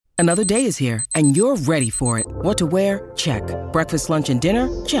Another day is here, and you're ready for it. What to wear? Check. Breakfast, lunch, and dinner?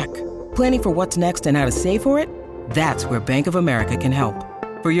 Check. Planning for what's next and how to save for it? That's where Bank of America can help.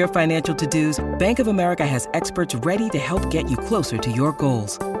 For your financial to-dos, Bank of America has experts ready to help get you closer to your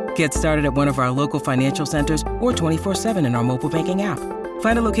goals. Get started at one of our local financial centers or 24/7 in our mobile banking app.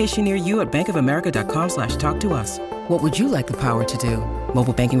 Find a location near you at bankofamerica.com/talktous. What would you like the power to do?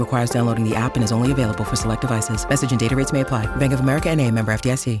 Mobile banking requires downloading the app and is only available for select devices. Message and data rates may apply. Bank of America N.A., member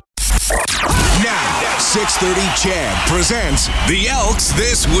FDIC. Now, 6:30 Chad presents the Elks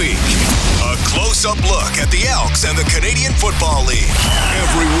This Week. A close-up look at the Elks and the Canadian Football League.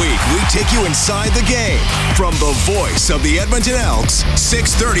 Every week, we take you inside the game. From the voice of the Edmonton Elks,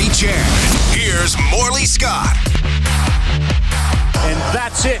 6:30 Chad. Here's Morley Scott. And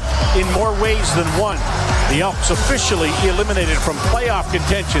that's it in more ways than one. The Elks officially eliminated from playoff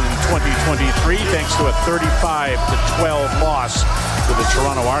contention in 2023 thanks to a 35-12 loss to the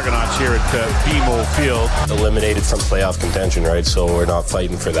Toronto Argonauts here at BMO Field. Eliminated from playoff contention, right? So we're not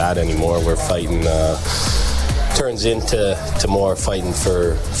fighting for that anymore. We're fighting... turns into more fighting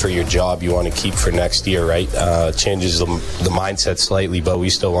for your job you want to keep for next year, right? Changes the mindset slightly, but we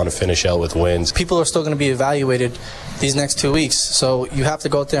still want to finish out with wins. People are still going to be evaluated these next 2 weeks, so you have to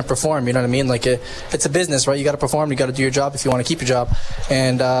go out there and perform, you know what I mean? Like, it's a business, right? You got to perform, you got to do your job if you want to keep your job,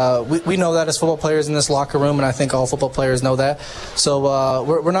 and we know that as football players in this locker room, and I think all football players know that, so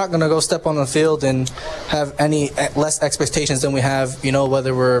we're not going to go step on the field and have any less expectations than we have, you know,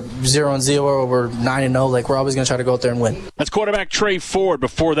 whether we're 0-0 or we're 9-0, like, we're always going to try to go out there and win. That's quarterback Trey Ford.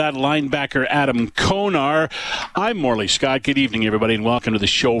 Before that, linebacker Adam Konar. I'm Morley Scott. Good evening, everybody, and welcome to the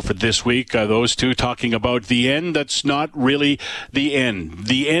show for this week. Those two talking about the end. That's not really the end.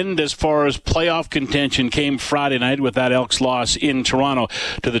 The end as far as playoff contention came Friday night with that Elks loss in Toronto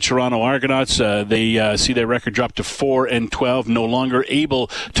to the Toronto Argonauts. They see their record drop to 4-12, no longer able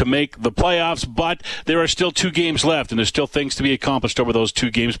to make the playoffs, but there are still 2 games left, and there's still things to be accomplished over those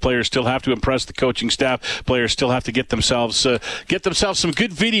 2 games. Players still have to impress the coaching staff. Players still have to get themselves some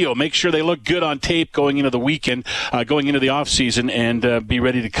good video, make sure they look good on tape going into the weekend, going into the offseason, and be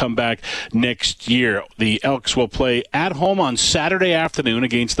ready to come back next year. The Elks will play at home on Saturday afternoon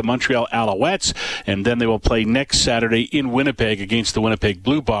against the Montreal Alouettes, and then they will play next Saturday in Winnipeg against the Winnipeg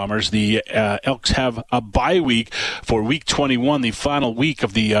Blue Bombers. The Elks have a bye week for week 21, the final week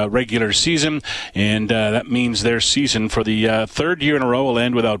of the regular season, and that means their season for the third year in a row will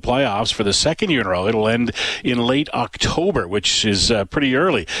end without playoffs. For the second year in a row, it'll end in late October, which is pretty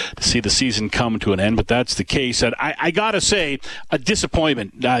early to see the season come to an end, but that's the case. And I got to say, a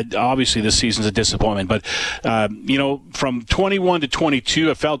disappointment. Obviously, this season's a disappointment, but, from 21 to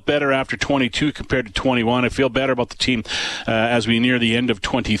 22, I felt better after 22 compared to 21. I feel better about the team as we near the end of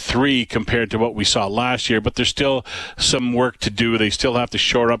 23 compared to what we saw last year, but there's still some work to do. They still have to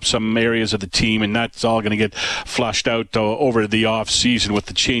shore up some areas of the team, and that's all going to get flushed out over the off season with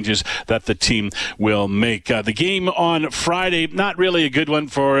the changes that the team will make. The game on Friday, not really a good one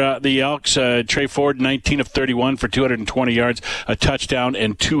for the Elks. Trey Ford, 19 of 31 for 220 yards, a touchdown,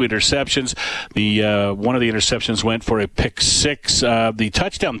 and 2 interceptions. One of the interceptions went for a pick 6. The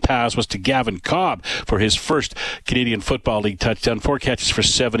touchdown pass was to Gavin Cobb for his first Canadian Football League touchdown. 4 catches for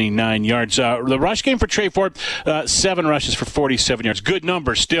 79 yards. The rush game for Trey Ford, 7 rushes for 47 yards. Good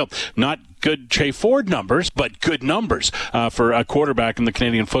numbers still. Not good Trey Ford numbers, but good numbers for a quarterback in the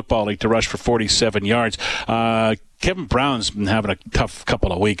Canadian Football League to rush for 47 yards. Kevin Brown's been having a tough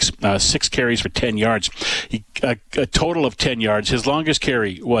couple of weeks. 6 carries for 10 yards. A total of 10 yards. His longest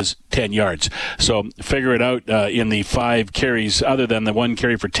carry was 10 yards. So figure it out in the 5 carries, other than the 1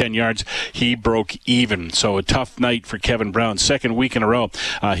 carry for 10 yards, he broke even. So a tough night for Kevin Brown. Second week in a row,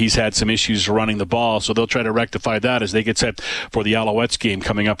 he's had some issues running the ball, so they'll try to rectify that as they get set for the Alouettes game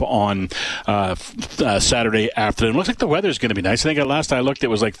coming up on Saturday afternoon. Looks like the weather's going to be nice. I think last I looked, it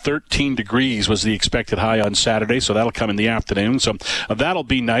was like 13 degrees was the expected high on Saturday, so that'll come in the afternoon. So that'll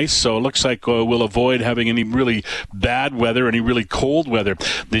be nice. So it looks like we'll avoid having any really bad weather, any really cold weather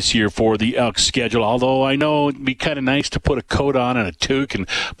this year for the Elks schedule. Although I know it'd be kind of nice to put a coat on and a toque and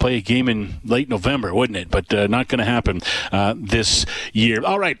play a game in late November, wouldn't it? But not going to happen this year.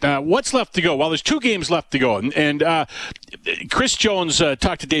 All right, what's left to go? Well, there's 2 games left to go. And Chris Jones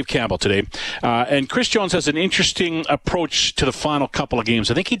talked to Dave Campbell today. And Chris Jones has an interesting approach to the final couple of games.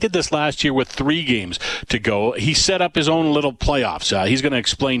 I think he did this last year with 3 games to go. He set up his own little playoffs. He's going to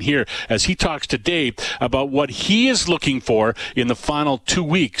explain here as he talks to Dave about what he is looking for in the final 2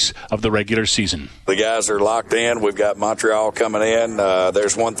 weeks of the regular season. The guys are locked in. We've got Montreal coming in.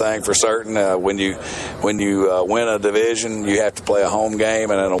 There's one thing for certain. When you win a division, you have to play a home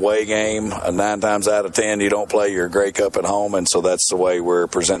game and an away game. 9 times out of 10, you don't play your Grey Cup at home, and so that's the way we're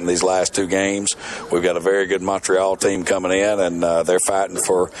presenting these last 2 games. We've got a very good Montreal team coming in, and they're fighting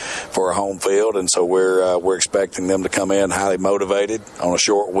for a home field, and so we're expecting them to come in highly motivated on a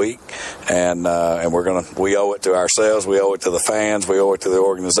short week, and we owe it to ourselves, we owe it to the fans, we owe it to the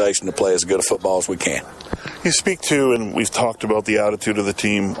organization to play as good a football as we can. You speak to, and we've talked about the attitude of the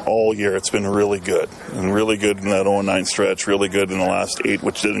team all year. It's been really good, and really good in that 0-9 stretch, really good in the last 8,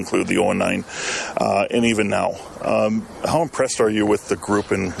 which did include the 0-9, and even now. How impressed are you with the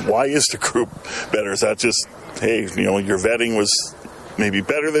group, and why is the group better? Is that just, hey, your vetting was maybe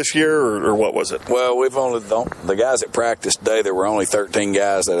better this year, or what was it? Well, the guys that practiced today, there were only 13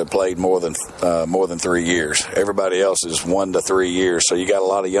 guys that had played more than 3 years. Everybody else is 1 to 3 years. So you got a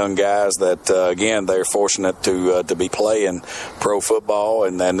lot of young guys that, again, they're fortunate to be playing pro football,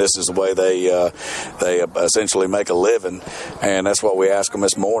 and this is the way they essentially make a living. And that's what we asked them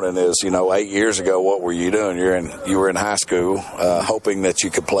this morning is, 8 years ago, what were you doing? You were in high school hoping that you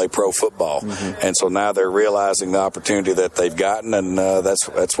could play pro football. Mm-hmm. And so now they're realizing the opportunity that they've gotten, and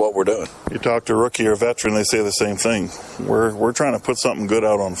that's what we're doing. You talk to a rookie or veteran, they say the same thing. We're trying to put something good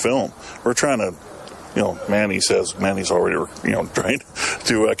out on film. We're trying to, Manny's already, trying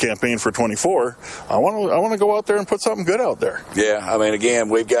to campaign for 24. I want to go out there and put something good out there. Yeah, I mean, again,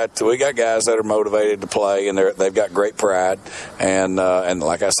 we got guys that are motivated to play, and they've got great pride, and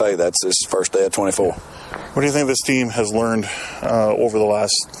like I say, that's this first day of 24. What do you think this team has learned over the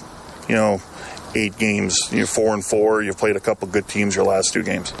last, 8 games? You're 4-4. You've played a couple good teams your last 2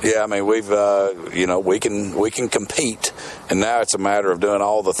 games. Yeah, I mean, we've we can compete, and now it's a matter of doing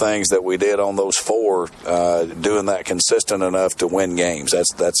all the things that we did on those 4, doing that consistent enough to win games.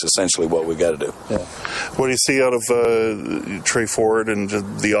 That's essentially what we got to do. Yeah. What do you see out of Trey Ford and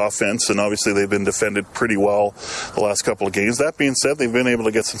the offense? And obviously they've been defended pretty well the last couple of games. That being said, they've been able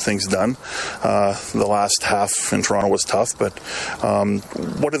to get some things done. The last half in Toronto was tough, but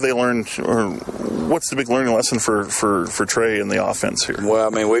what did they learn, or what's the big learning lesson for Trey in the offense here? Well, I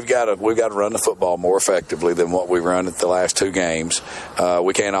mean, we've got to run the football more effectively than what we've run at the last 2 games.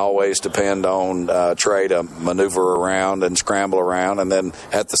 We can't always depend on Trey to maneuver around and scramble around, and then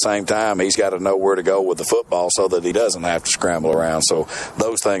at the same time, he's got to know where to go with the football so that he doesn't have to scramble around. So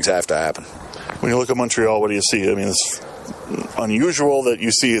those things have to happen. When you look at Montreal, what do you see? I mean, it's unusual that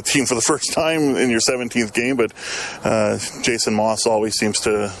you see a team for the first time in your 17th game, but Jason Moss always seems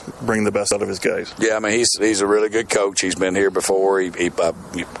to bring the best out of his guys. Yeah, I mean, he's a really good coach. He's been here before. He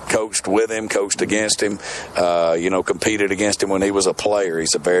coached with him, coached against him, competed against him when he was a player.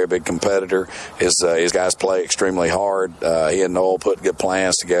 He's a very big competitor. His guys play extremely hard. He and Noel put good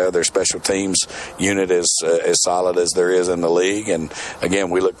plans together. Their special teams unit is as solid as there is in the league, and again,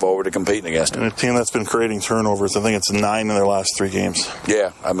 we look forward to competing against him. And a team that's been creating turnovers, I think it's 9 in their last 3 games.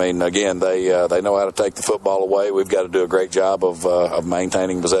 Yeah, I mean, again, they know how to take the football away. We've got to do a great job of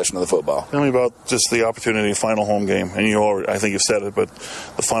maintaining possession of the football. Tell me about just the opportunity, final home game. And I think you've said it, but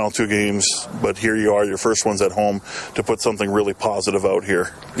the final 2 games, but here you are, your first one's at home, to put something really positive out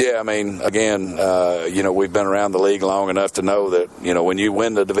here. Yeah, I mean, again, we've been around the league long enough to know that, when you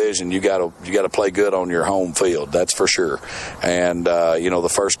win the division, you got to play good on your home field. That's for sure. And, the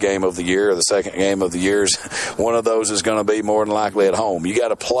first game of the year, the second game of the year, one of those is going to be more than likely at home. You got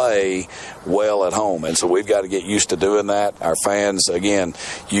to play well at home, and so we've got to get used to doing that. Our fans, again,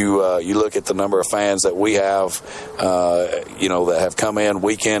 you look at the number of fans that we have, that have come in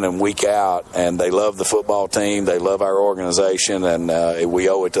and week out, and they love the football team, they love our organization, and we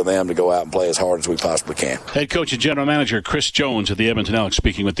owe it to them to go out and play as hard as we possibly can. Head coach and general manager Chris Jones of the Edmonton Elks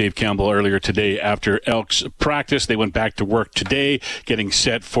speaking with Dave Campbell earlier today after Elks practice. They went back to work today, getting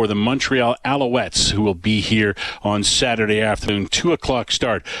set for the Montreal Alouettes, who will be here on Saturday afternoon, 2:00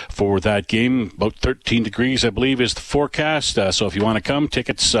 start for that game. About 13 degrees, I believe, is the forecast. So if you want to come,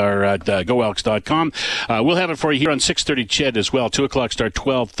 tickets are at goelks.com. We'll have it for you here on 6:30 CHED as well. 2:00 start,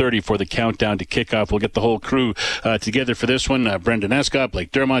 12:30 for the countdown to kickoff. We'll get the whole crew together for this one. Brendan Escott,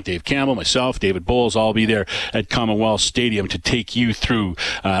 Blake Dermott, Dave Campbell, myself, David Bowles, all be there at Commonwealth Stadium to take you through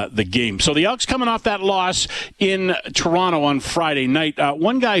the game. So the Elks coming off that loss in Toronto on Friday night.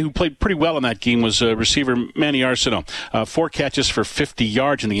 One guy who played pretty well in that game was receiver Manny Arsenault. 4 catches for 50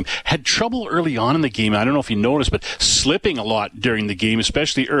 yards in the game. Had trouble early on in the game. I don't know if you noticed, but slipping a lot during the game,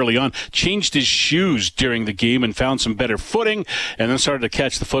 especially early on. Changed his shoes during the game and found some better footing, and then started to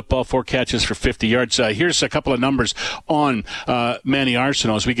catch the football. 4 catches for 50 yards. Here's a couple of numbers on Manny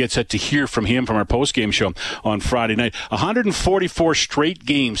Arsenault as we get set to hear from him from our post-game show on Friday night. 144 straight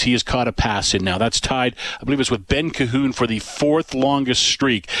games he has caught a pass in now. That's tied, I believe it's with Ben Cahoon for the 4th longest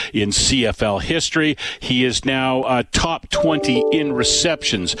streak in CFL history. He is now top 20 in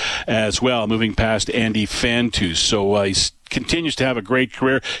receptions as well, moving past Andy Fantus. So he's continues to have a great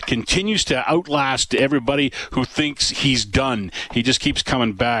career, continues to outlast everybody who thinks he's done. He just keeps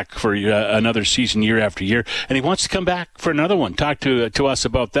coming back for another season year after year, and he wants to come back for another one. Talk to us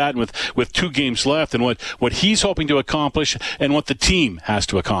about that, and with 2 games left, and what he's hoping to accomplish and what the team has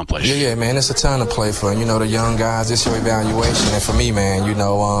to accomplish. Yeah, man, it's a ton to play for. You know, the young guys, it's your evaluation. And for me, man, you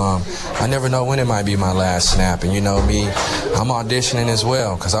know, I never know when it might be my last snap. And you know me, I'm auditioning as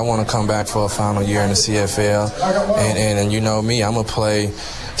well because I want to come back for a final year in the CFL. And you know me, I'm going to play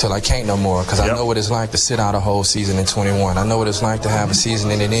till I can't no more because I know what it's like to sit out a whole season in 21. I know what it's like to have a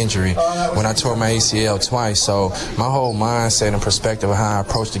season-ending injury when I tore my ACL twice. So my whole mindset and perspective of how I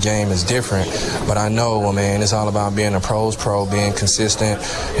approach the game is different. But I know, well, man, it's all about being a pro's pro, being consistent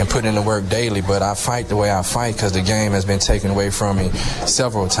and putting in the work daily. But I fight the way I fight because the game has been taken away from me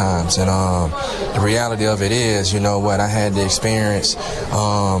several times. And the reality of it is, you know what, I had the experience.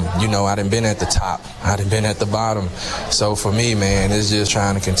 You know, I done been at the top. I done been at the bottom. So for me, man, it's just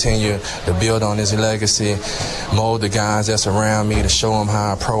trying to continue to build on his legacy, mold the guys that's around me to show them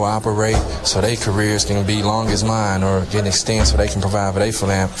how a pro operate so their careers can be long as mine or get extended so they can provide for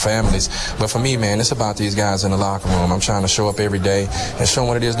their families. But for me, man, it's about these guys in the locker room. I'm trying to show up every day and show them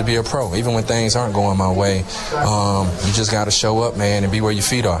what it is to be a pro. Even when things aren't going my way, you just got to show up, man, and be where your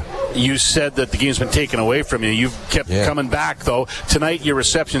feet are. You said that the game's been taken away from you. You've kept coming back, though. Tonight, your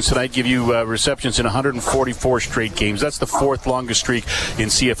receptions tonight give you receptions in 144 straight games. That's the 4th longest streak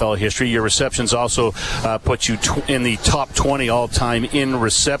in CFL history. Your receptions also put you in the top 20 all-time in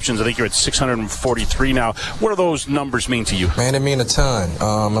receptions. I think you're at 643 now. What do those numbers mean to you? Man, it mean a ton.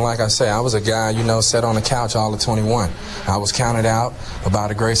 And like I say, I was a guy, you know, sat on the couch all of 21. I was counted out by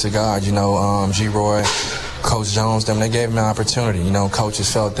the grace of God, you know, G-Roy, Coach Jones, they gave me an opportunity. You know,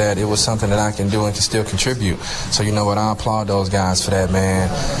 coaches felt that it was something that I can do and can still contribute. So, you know what, I applaud those guys for that, man.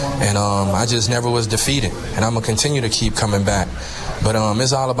 And I just never was defeated. And I'm going to continue to keep coming back. But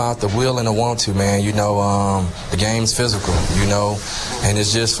it's all about the will and the want to, man. You know, the game's physical, you know. And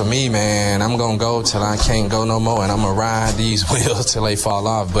it's just for me, man, I'm going to go till I can't go no more. And I'm going to ride these wheels till they fall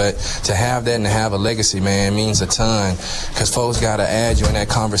off. But to have that and to have a legacy, man, means a ton. Because folks got to add you in that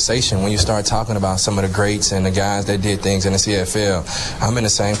conversation when you start talking about some of the greats and the guys that did things in the CFL. I'm in the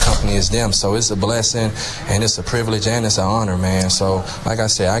same company as them. So it's a blessing and it's a privilege and it's an honor, man. So like I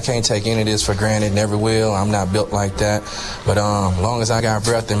said, I can't take any of this for granted. Never will. I'm not built like that. But long as I got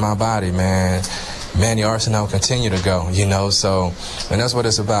breath in my body, man, Manny Arsenault continue to go, you know, so, and that's what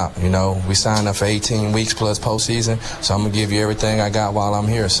it's about, you know. We signed up for 18 weeks plus postseason, so I'm going to give you everything I got while I'm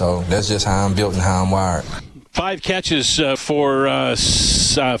here, so that's just how I'm built and how I'm wired. 5 catches for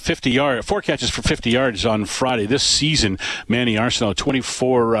 50 yards, 4 catches for 50 yards on Friday. This season, Manny Arsenault,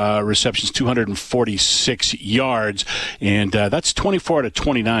 24 receptions, 246 yards, and that's 24 out of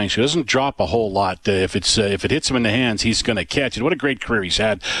 29. So it doesn't drop a whole lot. If it hits him in the hands, he's going to catch it. What a great career he's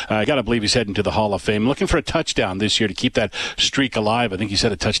had. I got to believe he's heading to the Hall of Fame. Looking for a touchdown this year to keep that streak alive. I think he's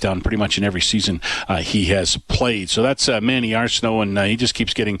had a touchdown pretty much in every season he has played. So that's Manny Arsenault, and he just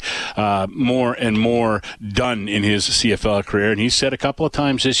keeps getting more and more done in his CFL career, and he said a couple of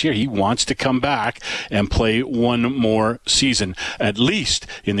times this year he wants to come back and play one more season, at least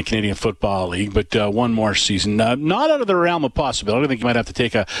in the Canadian Football League, but one more season. Not out of the realm of possibility. I think he might have to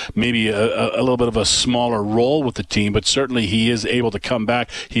take maybe a little bit of a smaller role with the team, but certainly he is able to come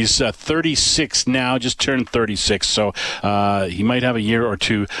back. He's 36 now, just turned 36, so he might have a year or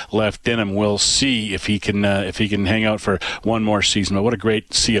two left in him. We'll see if he can hang out for one more season. But what a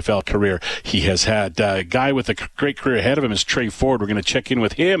great CFL career he has had. Guy with a great career ahead of him is Trey Ford. We're going to check in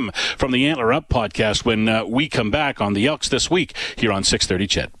with him from the Antler Up podcast when we come back on the Elks This Week here on 630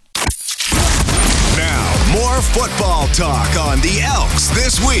 CHED. Now, more football talk on the Elks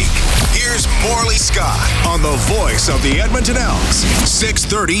This Week. Here's Morley Scott on the voice of the Edmonton Elks,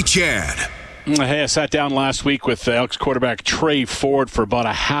 630 CHED. Hey, I sat down last week with Elks quarterback Trey Ford for about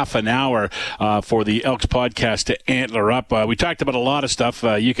a half an hour for the Elks podcast to Antler Up. We talked about a lot of stuff.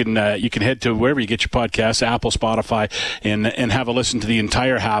 You can head to wherever you get your podcasts, Apple, Spotify, and have a listen to the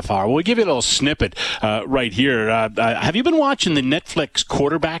entire half hour. We'll give you a little snippet right here. Have you been watching the Netflix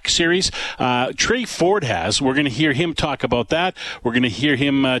quarterback series? Trey Ford has. We're going to hear him talk about that. We're going to hear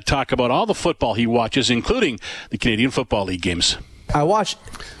him talk about all the football he watches, including the Canadian Football League games. I watch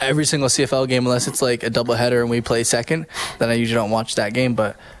every single CFL game unless it's like a doubleheader and we play second. Then I usually don't watch that game.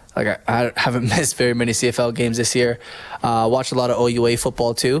 But like I haven't missed very many CFL games this year. Watched a lot of OUA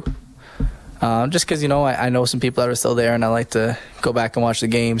football too. Just because, I know some people that are still there and I like to go back and watch the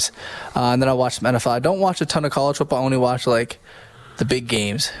games. And then I watch some NFL. I don't watch a ton of college football. I only watch like the big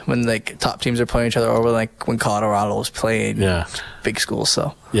games when like top teams are playing each other, or like when Colorado was playing big schools.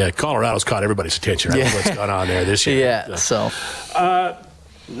 So Colorado's caught everybody's attention. Right? What's going on there this year? The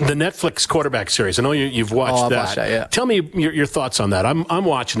Netflix quarterback series. I know you've watched that. Watched that, yeah. Tell me your thoughts on that. I'm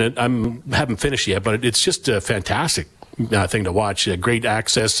watching it. Haven't finished yet, but it's just a fantastic thing to watch. Great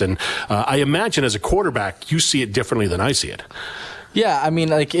access, and I imagine as a quarterback, you see it differently than I see it. Yeah, I mean,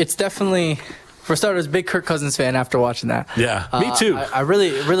 like it's definitely. For starters, big Kirk Cousins fan after watching that. Yeah, me too. I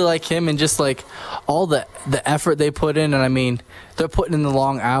really like him and just like all the effort they put in. And I mean, they're putting in the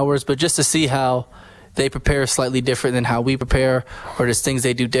long hours, but just to see how they prepare slightly different than how we prepare, or just things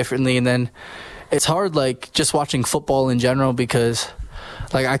they do differently. And then it's hard, like just watching football in general, because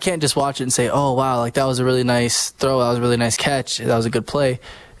like I can't just watch it and say, oh wow, like that was a really nice throw, that was a really nice catch, that was a good play.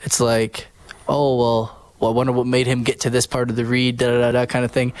 It's like, oh well, I wonder what made him get to this part of the read, kind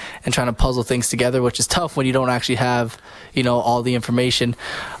of thing, and trying to puzzle things together, which is tough when you don't actually have, all the information.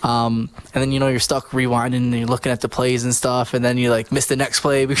 And then, you're stuck rewinding and you're looking at the plays and stuff, and then you like miss the next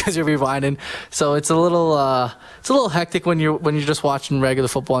play because you're rewinding. So it's a little hectic when you're just watching regular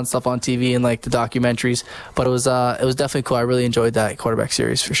football and stuff on TV and like the documentaries. But it was definitely cool. I really enjoyed that quarterback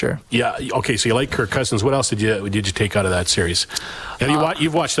series for sure. Yeah. Okay. So you like Kirk Cousins. What else did you take out of that series?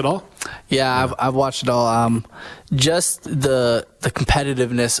 You've watched it all? Yeah, I've watched it all. Just the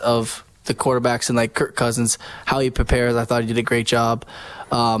competitiveness of the quarterbacks and like Kirk Cousins, how he prepares, I thought he did a great job.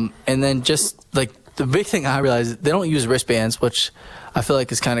 And then just like the big thing I realized, they don't use wristbands, which I feel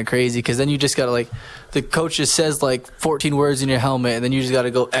like is kind of crazy, because then you just got to like, the coach just says like 14 words in your helmet, and then you just got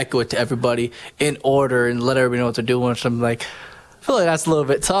to go echo it to everybody in order and let everybody know what they're doing. Which I'm like, I feel like that's a little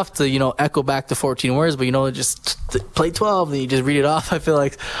bit tough to, echo back the 14 words, but, just play 12 and you just read it off. I feel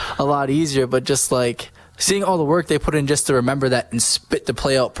like a lot easier, but just like seeing all the work they put in just to remember that and spit the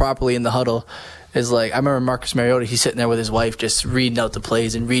play out properly in the huddle is like, I remember Marcus Mariota, he's sitting there with his wife just reading out the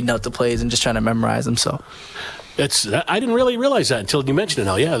plays and just trying to memorize them. So I didn't really realize that until you mentioned it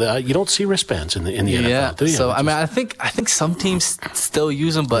now. Yeah, you don't see wristbands in the NFL, do you? So I mean, I think some teams still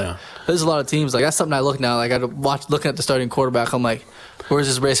use them, but there's a lot of teams like that's something I look now. Like looking at the starting quarterback, I'm like, where's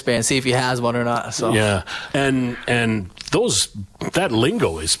his wristband? See if he has one or not. So yeah, and that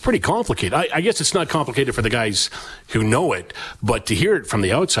lingo is pretty complicated. I guess it's not complicated for the guys who know it, but to hear it from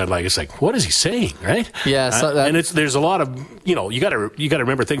the outside, like it's like, what is he saying, right? Yeah, so and there's a lot of you got to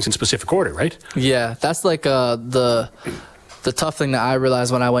remember things in specific order, right? Yeah, that's like the tough thing that I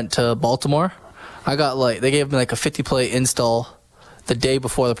realized when I went to Baltimore. I got they gave me like a 50-play install the day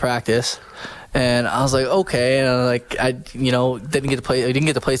before the practice. And I was like, okay, and I didn't get to play. I didn't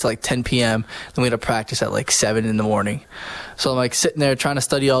get to play till like 10 p.m. Then we had to practice at like 7 in the morning. So I'm like sitting there trying to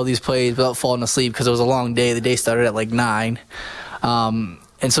study all these plays without falling asleep because it was a long day. The day started at like 9, and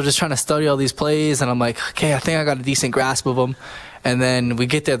so just trying to study all these plays. And I'm like, okay, I think I got a decent grasp of them. And then we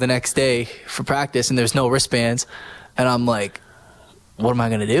get there the next day for practice, and there's no wristbands, and I'm like, what am I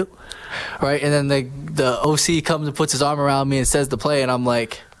gonna do, right? And then the OC comes and puts his arm around me and says the play, and I'm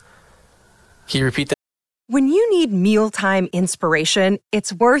like, can you repeat that? When you need mealtime inspiration,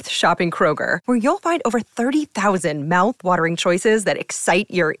 it's worth shopping Kroger, where you'll find over 30,000 mouth-watering choices that excite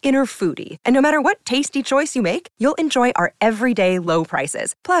your inner foodie. And no matter what tasty choice you make, you'll enjoy our everyday low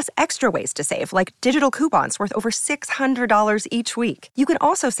prices, plus extra ways to save, like digital coupons worth over $600 each week. You can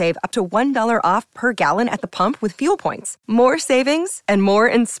also save up to $1 off per gallon at the pump with fuel points. More savings and more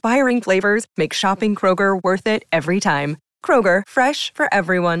inspiring flavors make shopping Kroger worth it every time. Kroger, fresh for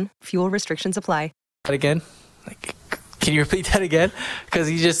everyone. Fuel restrictions apply. Again? Can you repeat that again? Because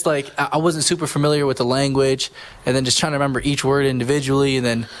he just I wasn't super familiar with the language, and then just trying to remember each word individually and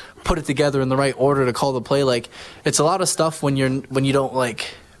then put it together in the right order to call the play. It's a lot of stuff when you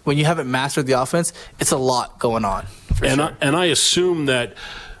haven't mastered the offense. It's a lot going on. And I assume that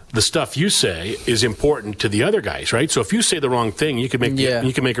the stuff you say is important to the other guys, right? So if you say the wrong thing, you can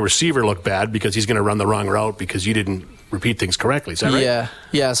make a receiver look bad because he's going to run the wrong route because you didn't repeat things correctly. Is that right?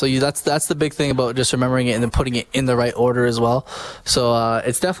 Yeah. So that's the big thing about just remembering it and then putting it in the right order as well. So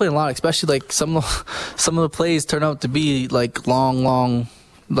it's definitely a lot, especially like some of the plays turn out to be like long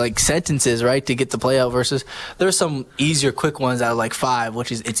like sentences, right, to get the play out, versus there's some easier quick ones out of like 5,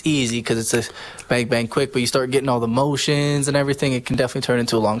 which is it's easy because it's a bang bang quick, but you start getting all the motions and everything, it can definitely turn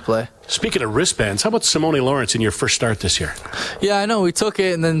into a long play. Speaking of wristbands, how about Simone Lawrence in your first start this year? Yeah, I know. We took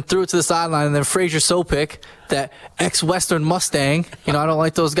it and then threw it to the sideline, and then Frazier Sopik, that ex-Western Mustang, I don't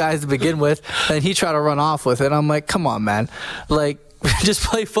like those guys to begin with, and he tried to run off with it. I'm like, come on, man. Like, just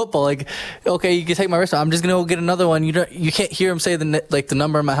play football. Like, okay, you can take my wristband. I'm just gonna go get another one. You can't hear him say the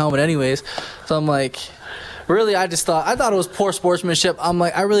number in my helmet anyways. So I'm like, really, I thought it was poor sportsmanship. I'm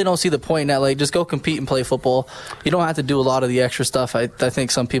like, I really don't see the point in that. Like, just go compete and play football. You don't have to do a lot of the extra stuff. I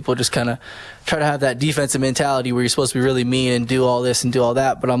think some people just kind of try to have that defensive mentality where you're supposed to be really mean and do all this and do all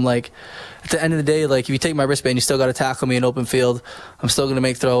that. But I'm like, at the end of the day, like, if you take my wristband, you still got to tackle me in open field. I'm still going to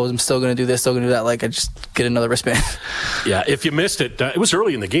make throws. I'm still going to do this, still going to do that. Like, I just get another wristband. Yeah, if you missed it, it was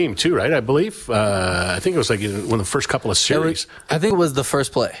early in the game too, right? I believe. I think it was like one of the first couple of series. I think it was the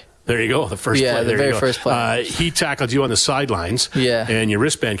first play. There you go, the first play. The very first play. He tackled you on the sidelines, and your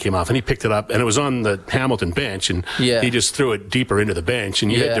wristband came off, and he picked it up, and it was on the Hamilton bench, and he just threw it deeper into the bench,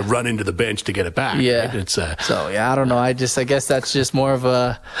 and you had to run into the bench to get it back. Yeah. Right? I don't know. I guess that's just more of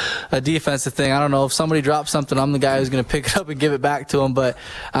a defensive thing. I don't know. If somebody drops something, I'm the guy who's going to pick it up and give it back to them. But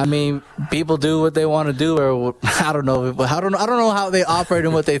I mean, people do what they want to do, or I don't know. I don't know how they operate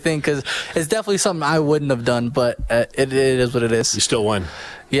and what they think, because it's definitely something I wouldn't have done. But it is what it is. You still won.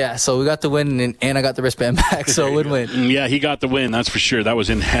 Yeah, so we got the win, and I got the wristband back, so win-win. Yeah, he got the win, that's for sure. That was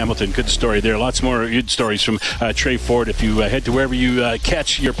in Hamilton. Good story there. Lots more good stories from Trey Ford. If you head to wherever you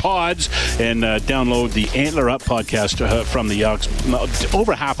catch your pods and download the Antler Up podcast from the Elks,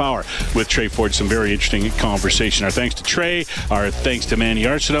 over a half hour with Trey Ford. Some very interesting conversation. Our thanks to Trey, our thanks to Manny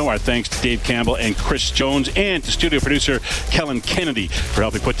Arsenault, our thanks to Dave Campbell and Chris Jones, and to studio producer Kellen Kennedy for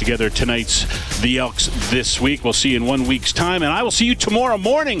helping put together tonight's The Elks This Week. We'll see you in 1 week's time, and I will see you tomorrow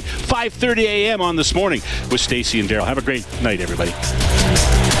morning, 5:30 a.m. on This Morning with Stacey and Daryl. Have a great night, everybody.